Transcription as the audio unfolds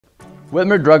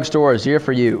Witmer Drug Store is here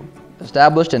for you.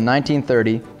 Established in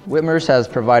 1930, Witmer's has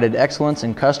provided excellence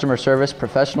in customer service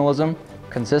professionalism,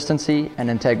 consistency, and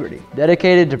integrity.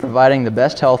 Dedicated to providing the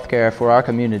best health care for our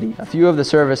community, a few of the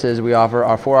services we offer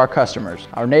are for our customers.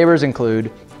 Our neighbors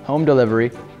include home delivery,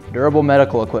 durable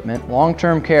medical equipment,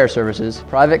 long-term care services,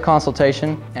 private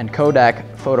consultation, and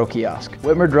Kodak photo kiosk.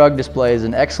 Witmer Drug displays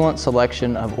an excellent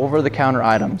selection of over-the-counter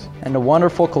items and a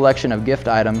wonderful collection of gift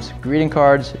items, greeting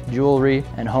cards, jewelry,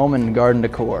 and home and garden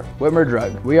decor. Witmer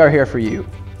Drug, we are here for you.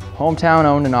 Hometown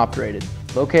owned and operated,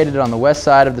 located on the west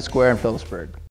side of the square in Phillipsburg.